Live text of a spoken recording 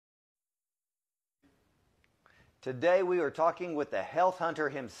Today we are talking with the health hunter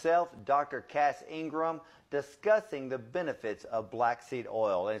himself, Dr. Cass Ingram, discussing the benefits of black seed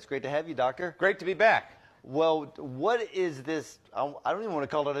oil. And it's great to have you, Doctor. Great to be back. Well, what is this? I don't even want to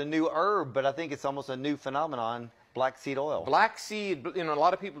call it a new herb, but I think it's almost a new phenomenon, black seed oil. Black seed, a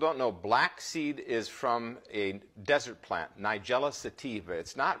lot of people don't know, black seed is from a desert plant, Nigella sativa.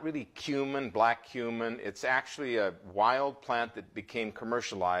 It's not really cumin, black cumin. It's actually a wild plant that became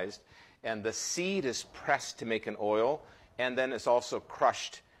commercialized. And the seed is pressed to make an oil, and then it's also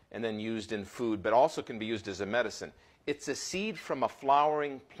crushed and then used in food, but also can be used as a medicine. It's a seed from a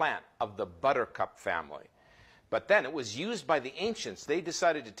flowering plant of the buttercup family. But then it was used by the ancients. They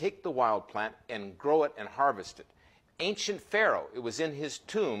decided to take the wild plant and grow it and harvest it. Ancient Pharaoh, it was in his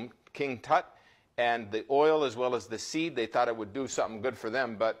tomb, King Tut, and the oil as well as the seed, they thought it would do something good for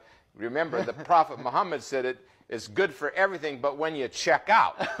them. But remember, the Prophet Muhammad said it is good for everything but when you check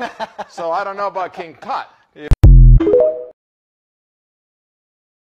out. So I don't know about King Tut.